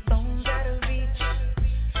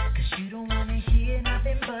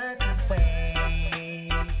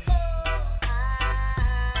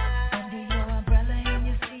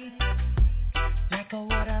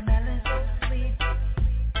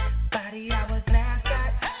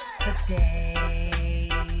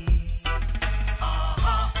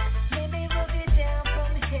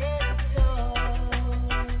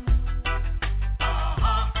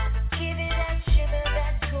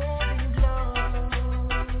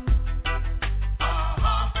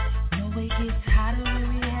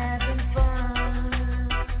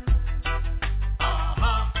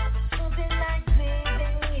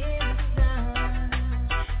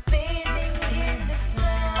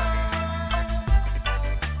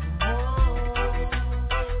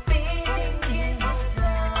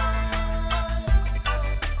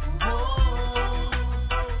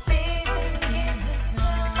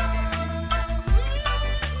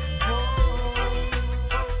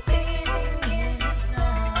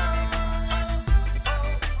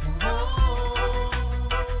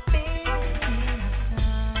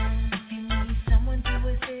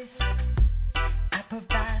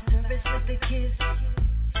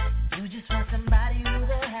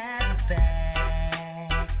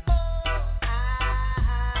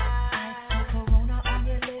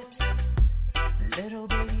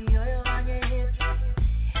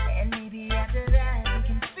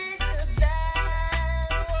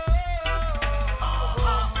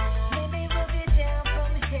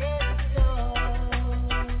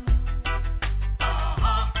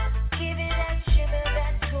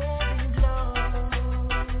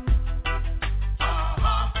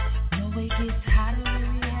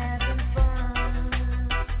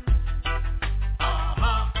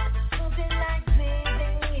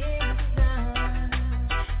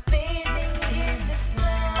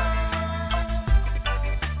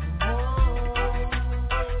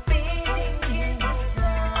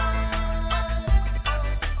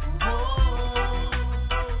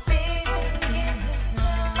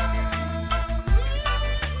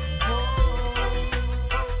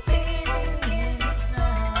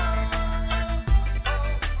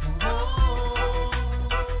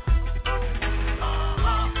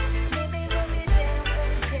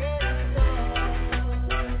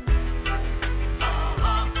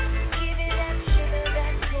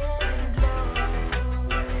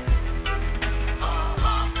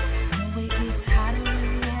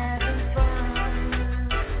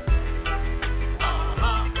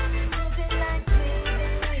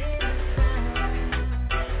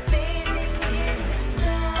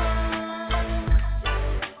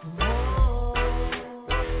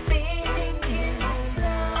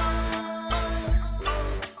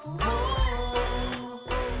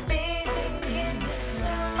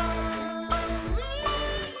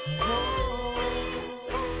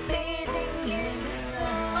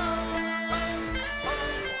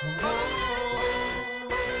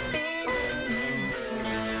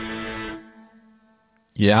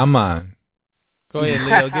Yeah, I'm on. Go ahead,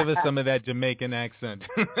 Leo. Give us some of that Jamaican accent.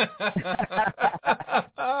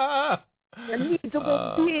 I need to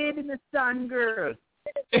go hid in the sun, girl.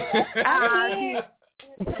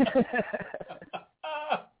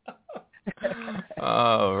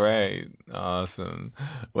 All right. Awesome.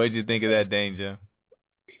 What did you think of that, Danger?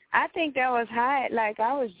 I think that was hot. Like,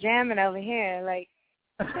 I was jamming over here. Like,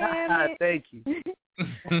 damn it. Thank you.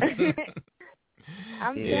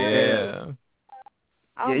 I'm yeah.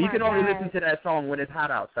 Oh you can only God. listen to that song when it's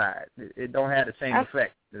hot outside. It don't have the same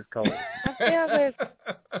effect as cold. I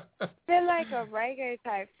feel like a reggae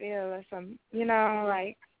type feel or some,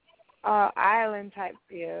 like island type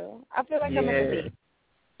feel. I feel like I'm in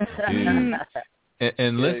the beach.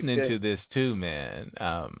 And listening to this too, man,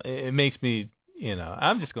 it makes me,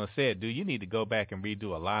 I'm just going to say it, dude, you need to go back and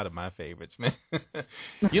redo a lot of my favorites, man.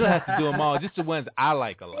 You don't have to do them all, just the ones I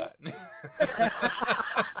like a lot.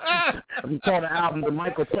 I'm calling the album the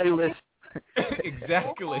Michael playlist.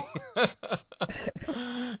 Exactly.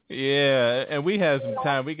 Yeah, and we have some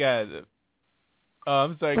time. We got,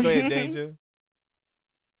 I'm sorry, go ahead, Danger.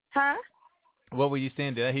 Huh? What were you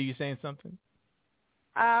saying? Did I hear you saying something?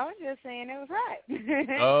 I was just saying it was hot.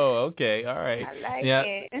 Oh, okay. All right. I like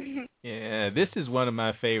it. Yeah, this is one of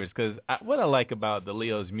my favorites because what I like about the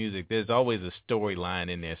Leo's music, there's always a storyline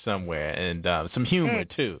in there somewhere and some humor,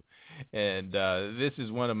 too. And this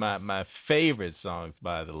is one of my favorite songs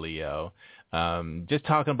by the Leo. Just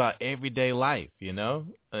talking about everyday life,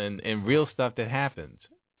 and real stuff that happens.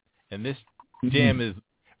 And this jam is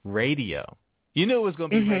radio. You knew it was going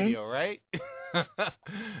to be radio, right?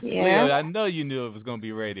 Yeah. Leo, I know you knew it was going to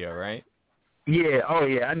be radio, right? Yeah. Oh,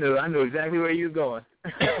 yeah. I knew exactly where you was going.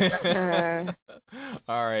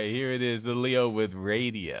 All right. Here it is, the Leo with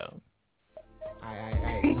radio.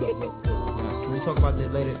 Look. Can we talk about this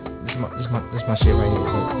later? This my shit right here.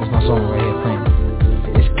 Look, this my song right here playing.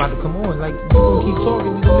 It's about to come on. Like, we gonna keep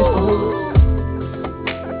talking. We gonna miss the whole.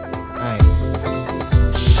 Alright.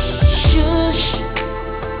 Shush.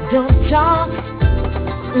 Don't talk.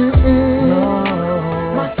 No.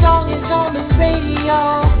 My song is on the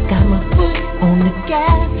radio. Got my foot on the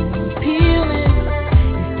gas, peeling.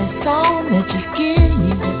 It's that song that just gives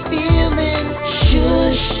me the feeling.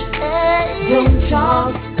 Shush, don't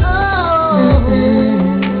talk.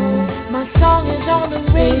 My song is on the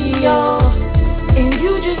radio, and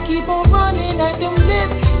you just keep on running at them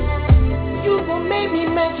lips. You gon' make me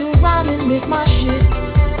mess around and miss my shit.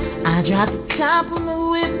 I drop the top on the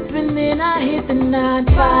whip and then I hit the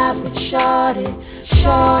 9-5 with shorty.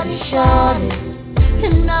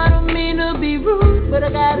 And I don't mean to be rude, but I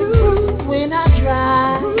gotta prove when I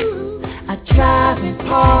drive and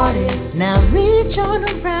party. Now reach on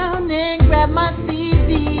around and grab my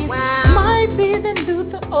CD. Wow. Might be the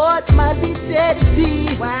Luther or it might be Teddy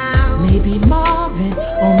B. Wow. Maybe Marvin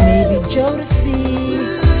or maybe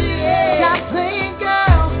Jodeci. Stop playing,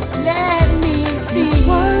 girl, let me see.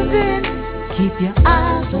 Swerving, keep your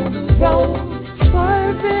eyes on the road.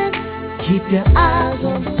 Swerving, keep your eyes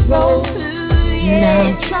on the road. Now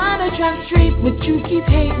I'm trying to drive straight, but you keep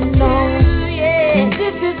hating on. And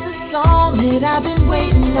this is the song that I've been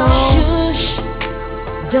waiting on.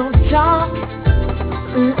 Shush, don't talk.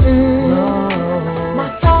 No. My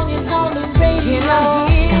song is on the radio.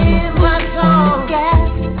 Got my foot on the gas,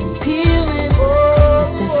 peeling.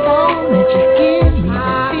 It's the song that just gives me the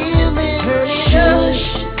feeling. Shush,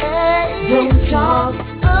 don't talk.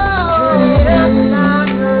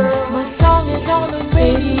 My song is on the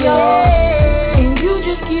radio.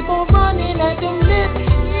 Keep on running at them lips.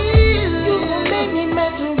 You gon' make me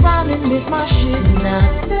mess around and miss my shit. Now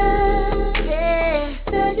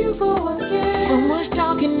there you go again. So much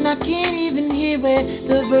talking I can't even hear where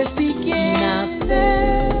the verse begins.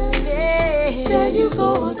 Now there you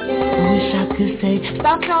go again. I wish I could say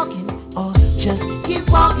stop talking or just keep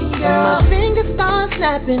walking, girl. My fingers start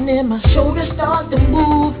snapping and my shoulders start to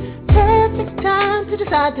move. Perfect time to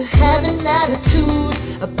decide to have an attitude.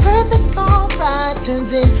 A perfect song ride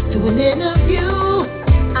turns into an interview.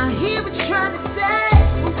 I hear what you're trying to say,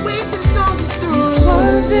 but wait till the song is through. You're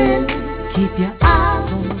swerving, keep your eyes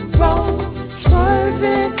on the road.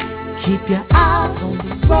 Swerving, keep your eyes on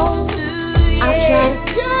the road. I try to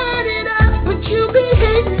turn it up, but you be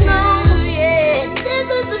hating on. This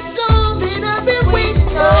is the song that I've been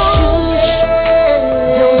waiting on.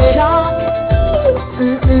 Don't talk.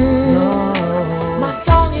 My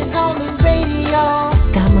song is on the radio.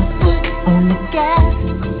 Got my foot on the gas,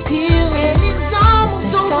 peeling. And it's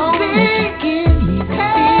almost over, baby. Give me the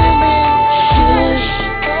feeling. Shush,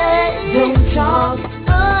 don't talk.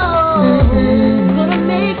 Gonna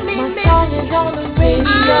make me. My song is on the radio.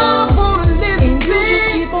 I wanna listen. And you just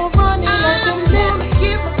keep on running like them lips.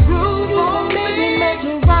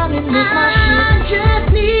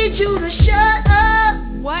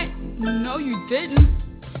 you didn't.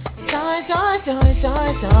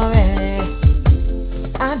 Sorry.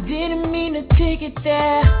 I didn't mean to take it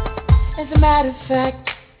there. As a matter of fact,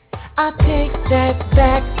 I take that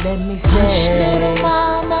back. Let me say, hush, little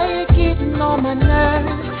mama, you're getting on my nerves.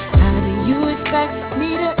 How do you expect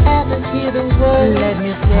me to ever hear the words? Let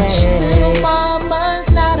me say, hush, little mama,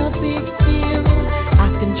 it's not a big deal. I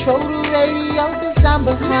control the radio 'cause I'm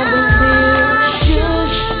behind the wheel.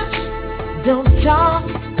 Shush, don't talk.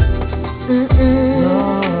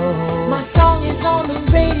 No. My song is on the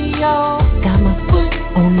radio. Got my foot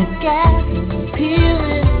on the gas and I'm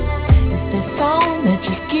peeling. It's that song that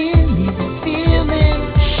just gives me the feeling.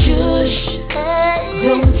 Shush, hey,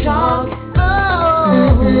 don't talk.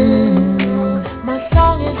 My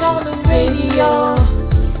song is on the radio,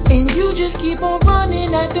 and you just keep on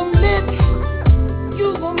running at them lips.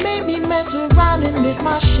 You gon' make me mess around and miss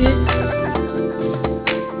my shit.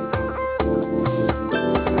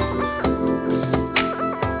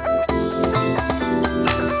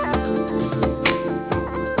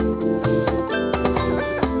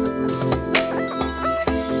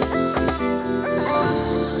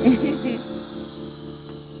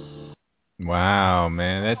 Wow,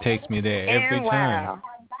 man, that takes me there every time.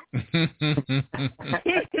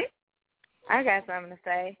 I got something to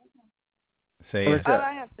say. Say it. All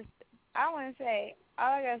I want to say,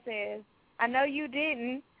 all I gotta say is, I know you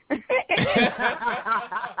didn't.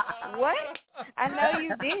 What? I know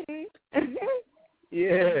you didn't.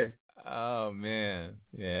 Yeah. Oh man,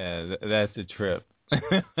 yeah, that's a trip.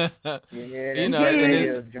 Yeah, you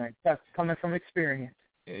know, that's coming from experience.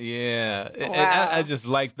 Yeah, Wow. and I just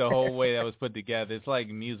like the whole way that was put together. It's like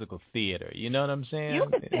musical theater. You know what I'm saying? You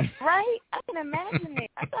could, right? I can imagine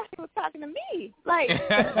it. I thought he was talking to me. Like,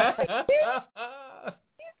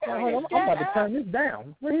 I'm about to turn this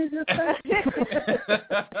down. What did you just say?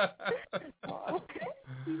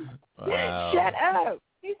 Wow. Shut up.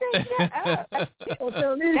 He said, shut up. Don't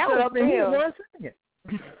tell me to That shut was up and real. he's one second.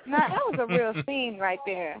 No, that was a real scene right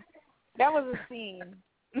there. That was a scene.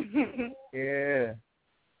 Yeah.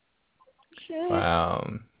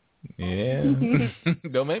 Wow. Yeah.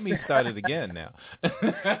 Don't make me start it again now.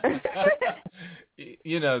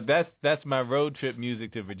 You know, that's my road trip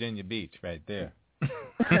music to Virginia Beach right there.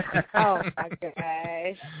 Oh my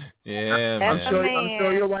gosh. Yeah, I'm man.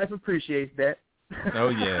 sure your wife appreciates that. Oh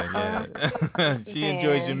yeah. She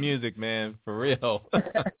enjoys your music, man, for real.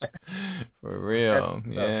 For real.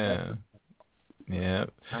 Yeah. Yeah,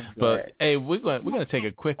 but hey, we're going to take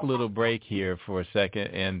a quick little break here for a second,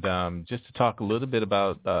 and just to talk a little bit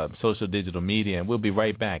about social digital media, and we'll be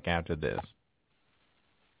right back after this.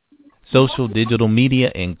 Social Digital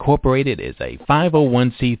Media Incorporated is a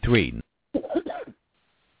 501c3.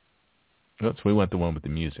 Oops, we went the one with the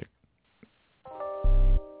music.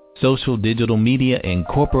 Social Digital Media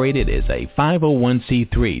Incorporated is a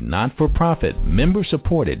 501c3 not-for-profit,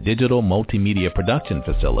 member-supported digital multimedia production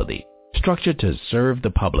facility structured to serve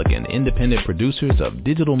the public and independent producers of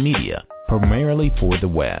digital media, primarily for the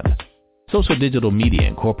web. Social Digital Media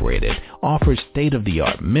Incorporated offers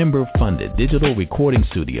state-of-the-art member-funded digital recording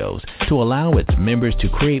studios to allow its members to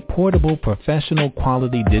create portable, professional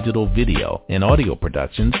quality digital video and audio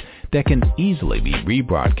productions that can easily be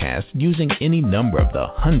rebroadcast using any number of the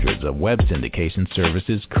hundreds of web syndication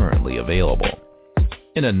services currently available.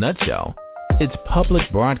 In a nutshell, it's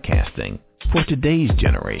public broadcasting for today's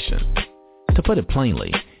generation. To put it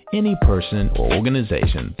plainly, any person or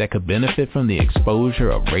organization that could benefit from the exposure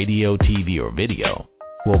of radio, TV, or video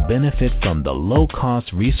will benefit from the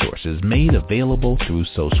low-cost resources made available through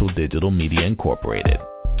Social Digital Media Incorporated.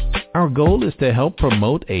 Our goal is to help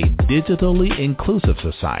promote a digitally inclusive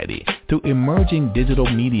society through emerging digital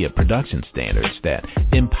media production standards that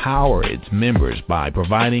empower its members by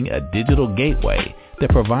providing a digital gateway that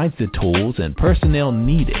provides the tools and personnel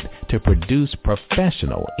needed to produce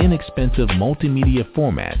professional, inexpensive multimedia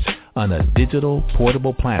formats on a digital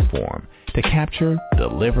portable platform to capture,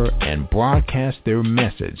 deliver, and broadcast their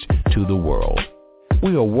message to the world.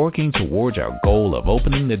 We are working towards our goal of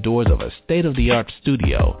opening the doors of a state-of-the-art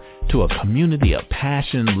studio to a community of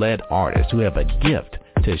passion-led artists who have a gift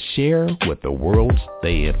to share with the worlds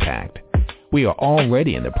they impact. We are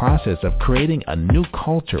already in the process of creating a new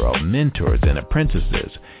culture of mentors and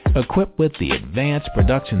apprentices equipped with the advanced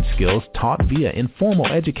production skills taught via informal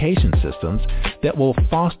education systems that will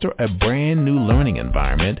foster a brand new learning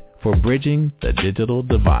environment for bridging the digital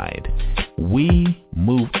divide. We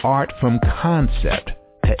move art from concept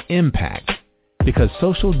to impact because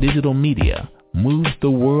social digital media moves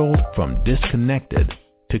the world from disconnected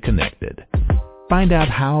to connected. Find out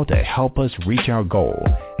how to help us reach our goal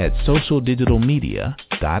at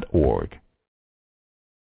socialdigitalmedia.org.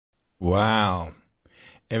 Wow.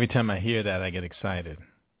 Every time I hear that, I get excited.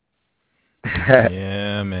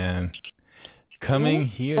 Yeah, man. Coming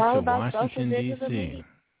here to Washington, D.C.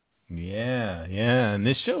 Yeah. And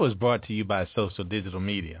this show is brought to you by Social Digital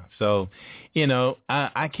Media. So,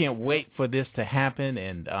 I can't wait for this to happen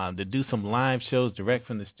and to do some live shows direct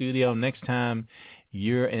from the studio. Next time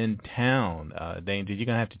you're in town, Daanja, you're going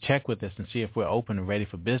to have to check with us and see if we're open and ready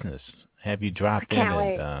for business. Have you dropped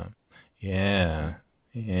in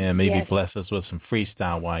and, maybe bless us with some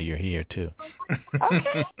freestyle while you're here, too.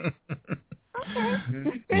 Okay.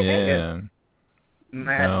 Yeah.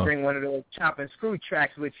 Might have to bring one of those chop and screw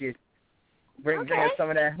tracks with you. Bring some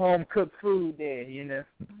of that home cooked food there, Yeah.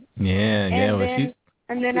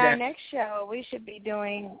 And then our next show, we should be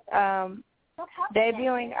doing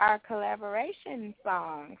debuting our collaboration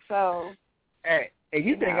song. So. Hey,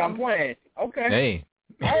 you think I'm playing? Okay. Hey.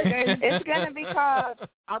 It's gonna be called.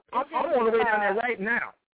 I'm on the way down there right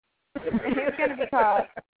now. It's gonna be called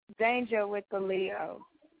Danger with the Leo.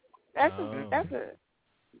 That's a.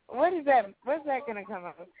 What is that? What's that gonna come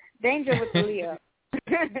up? Danger with the Leo.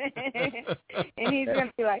 And he's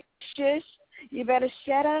gonna be like, "Shush, you better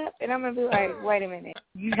shut up." And I'm gonna be like, "Wait a minute,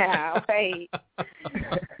 now wait,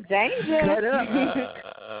 Danger." Shut up.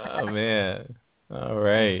 Oh man. All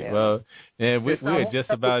right. Yeah. Well, yeah, we're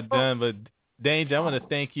just about done, but. Daanja, I want to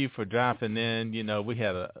thank you for dropping in. We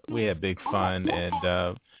had big fun,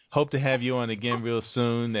 and hope to have you on again real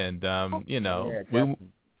soon. And we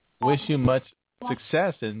wish you much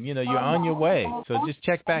success. And you're on your way. So just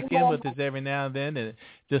check back in with us every now and then, and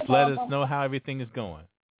just let us know how everything is going.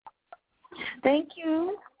 Thank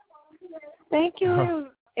you. It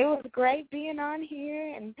was great being on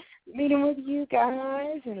here and meeting with you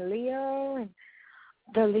guys and Leo and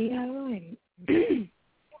the Leo and.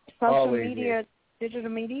 Social media,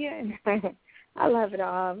 digital media, and I love it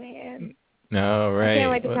all, man. All right. I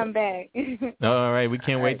can't wait to come back. All right. We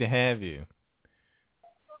can't wait to have you.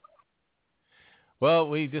 Well,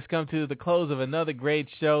 we just come to the close of another great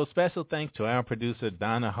show. Special thanks to our producer,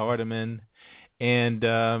 Donna Hardiman. And,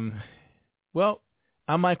 I'm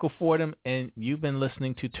Michael Fordham, and you've been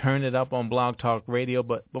listening to Turn It Up on Blog Talk Radio.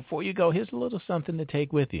 But before you go, here's a little something to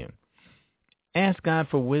take with you. Ask God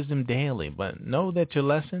for wisdom daily, but know that your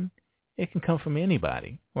lesson, it can come from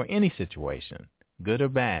anybody or any situation, good or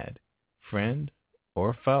bad, friend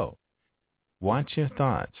or foe. Watch your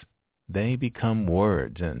thoughts. They become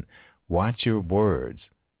words, and watch your words.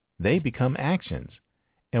 They become actions,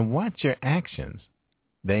 and watch your actions.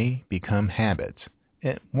 They become habits,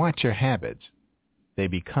 and watch your habits. They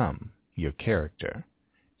become your character,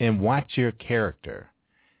 and watch your character.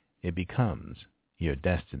 It becomes your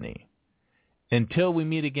destiny. Until we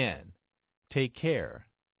meet again, take care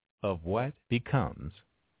of what becomes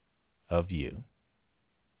of you.